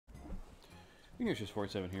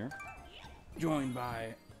Fingers47 here, joined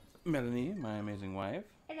by Melanie, my amazing wife.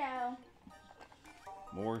 Hello.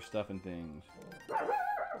 More stuff and things.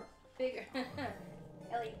 Bigger.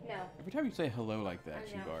 Ellie, no. Every time you say hello like that,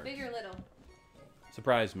 she barks. Big or little?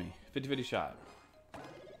 Surprise me. 50-50 shot.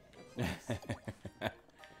 Of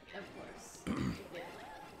course.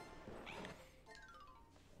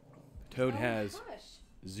 Toad has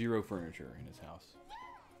zero furniture in his house.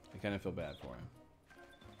 I kind of feel bad for him.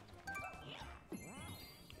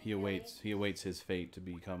 He awaits his fate to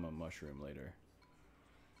become a mushroom later.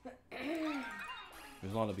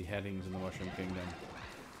 There's a lot of beheadings in the Mushroom Kingdom.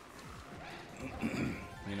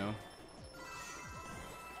 You know?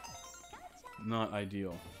 Not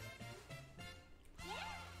ideal.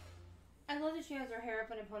 I love that she has her hair up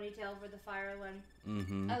in a ponytail for the fire one.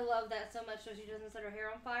 Mm-hmm. I love that so much so she doesn't set her hair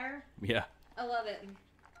on fire. Yeah. I love it.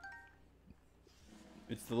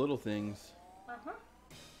 It's the little things. Uh-huh.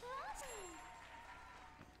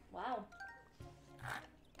 Wow.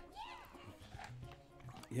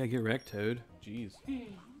 Yeah, get wrecked, Toad. Jeez.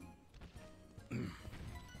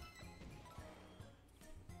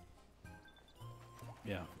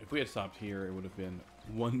 Yeah, if we had stopped here, it would have been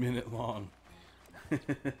 1 minute long. I'm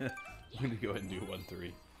going to go ahead and do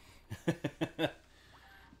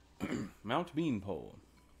 1-3. Mount Beanpole.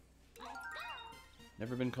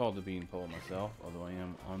 Never been called a Beanpole myself, although I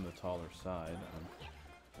am on the taller side.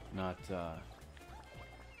 I'm not...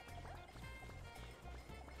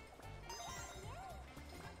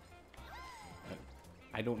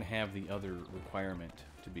 I don't have the other requirement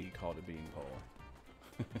to be called a Beanpole.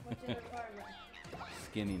 What's your requirement?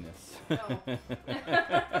 Skinniness. Oh.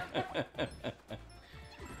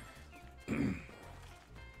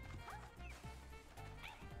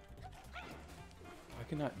 I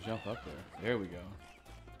cannot jump up there. There we go.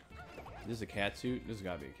 This is a cat suit? This has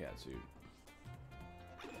got to be a cat suit.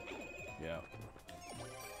 Yeah.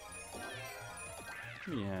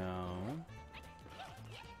 Meow.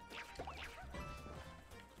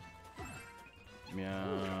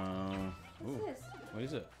 Meow. What's this? What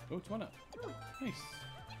is it? Oh, it's 1-up. Oh. Nice.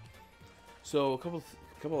 So a couple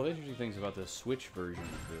of interesting things about the Switch version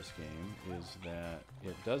of this game is that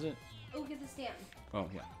it doesn't. Oh, get the stamp. Oh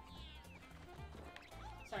yeah.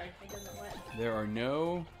 Sorry, it doesn't what? There are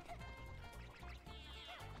no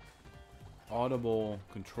audible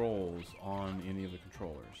controls on any of the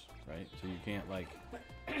controllers, right? So you can't like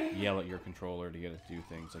yell at your controller to get it to do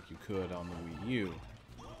things like you could on the Wii U.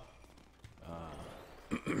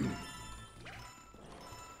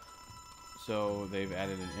 So they've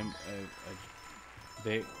added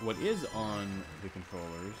what is on the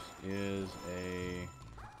controllers is a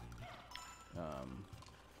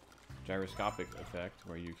gyroscopic effect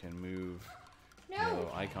where you can move the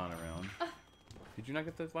little icon around. Did you not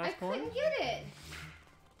get the last coin? I couldn't get it.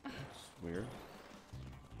 That's weird.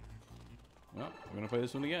 Well, we're gonna play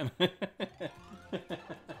this one again. Can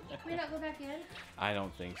we not go back in? I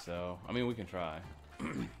don't think so. I mean, we can try.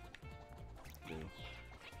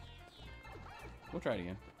 We'll try it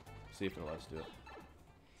again. See if it'll let us do it.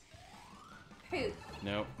 Poop.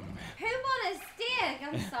 Nope. Poop on a stick.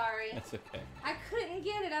 I'm sorry. That's okay. I couldn't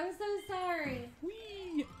get it. I'm so sorry.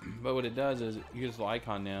 Whee! But what it does is you get this little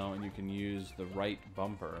icon now, and you can use the right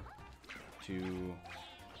bumper to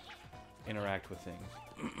interact with things,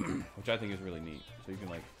 which I think is really neat. So you can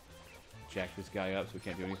like jack this guy up so he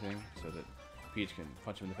can't do anything, so that Peach can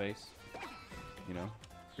punch him in the face. You know,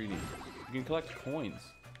 pretty neat. You can collect coins,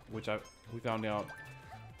 which we found out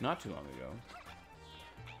not too long ago.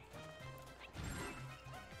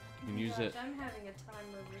 You can use it. I'm having a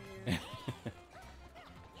time over here.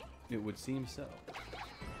 It would seem so.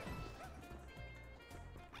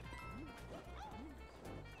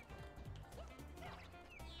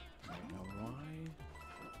 Now why?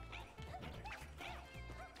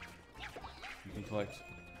 You can collect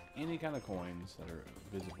any kind of coins that are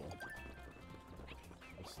visible.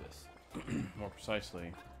 What's this? More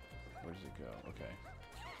precisely, where does it go? Okay.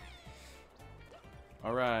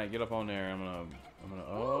 All right, get up on there. I'm gonna.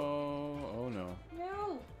 Oh no.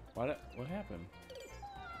 No. What happened?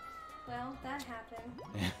 Well, that happened.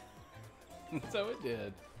 So it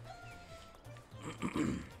did.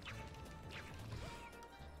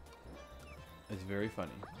 It's very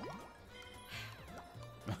funny.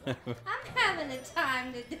 I'm having a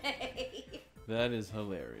time today. That is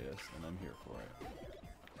hilarious, and I'm here for it.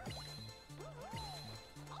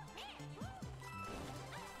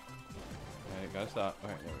 Alright, gotta stop.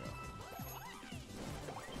 Alright, there we go.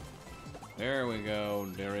 There we go,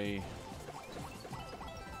 Derry.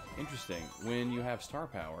 Interesting. When you have star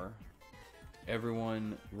power,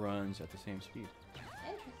 everyone runs at the same speed.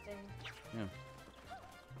 Interesting. Yeah.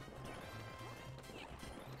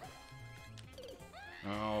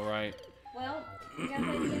 All right. Well, we gotta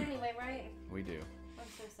play again anyway, right? We do. I'm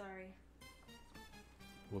so sorry.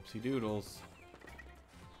 Whoopsie doodles.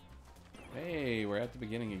 Hey, we're at the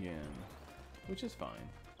beginning again, which is fine.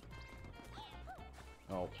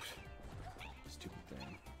 Oh, stupid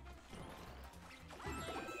thing.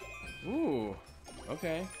 Ooh,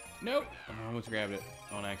 okay. Nope. I almost grabbed it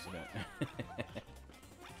on accident.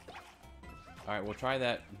 Alright, we'll try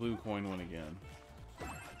that blue coin one again.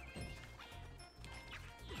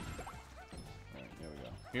 Alright, there we go.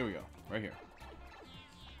 Here we go. Right here.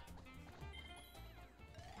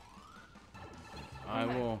 I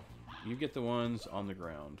will... You get the ones on the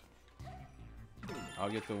ground. I'll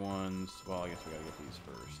get the ones... Well, I guess we gotta get these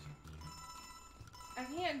first. I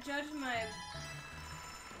can't judge my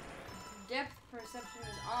depth perception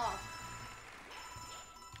is off.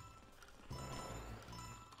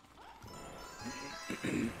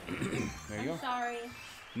 There you go. I'm sorry.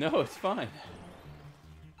 No, it's fine.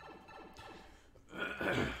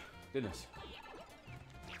 Goodness.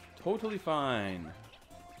 Totally fine.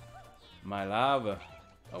 My lava.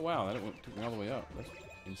 Oh wow, that took me all the way up. That's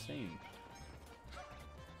insane.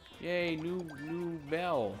 Yay, new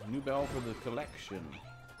bell. New bell for the collection.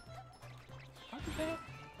 How did that?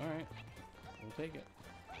 Alright. We'll take it.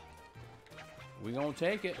 We gonna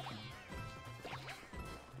take it.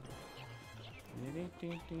 She's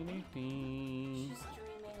dreaming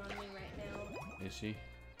on me right now. Is she?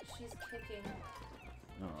 She's kicking.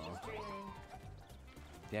 Oh, She's dreaming.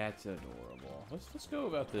 that's adorable. Let's go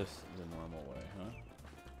about this the normal way, huh?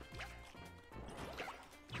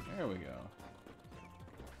 There we go.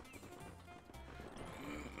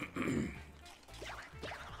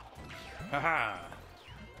 Haha!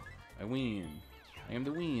 I win. I am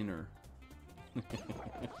the winner.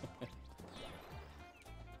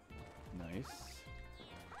 Nice.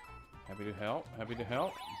 Happy to help. Happy to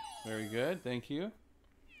help. Very good. Thank you.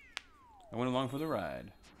 I went along for the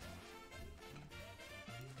ride.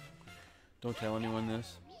 Don't tell anyone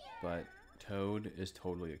this, but Toad is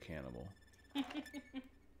totally a cannibal.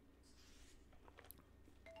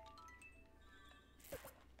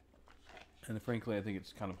 And frankly, I think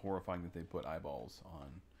it's kind of horrifying that they put eyeballs on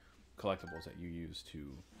collectibles that you use to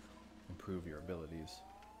improve your abilities.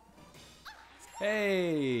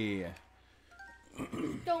 Hey!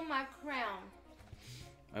 Stole my crown.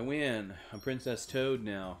 I win. I'm Princess Toad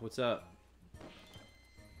now. What's up?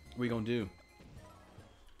 What are you gonna do?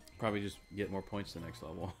 Probably just get more points the next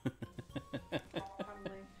level.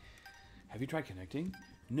 Probably. Have you tried connecting?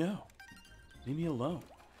 No. Leave me alone.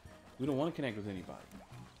 We don't want to connect with anybody.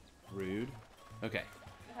 Rude. Okay.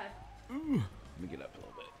 Okay. Let me get up a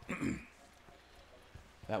little bit.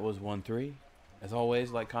 That was 1-3. As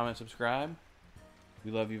always, like, comment, subscribe.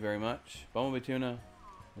 We love you very much. Bumblebee Tuna.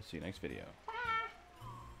 We'll see you next video.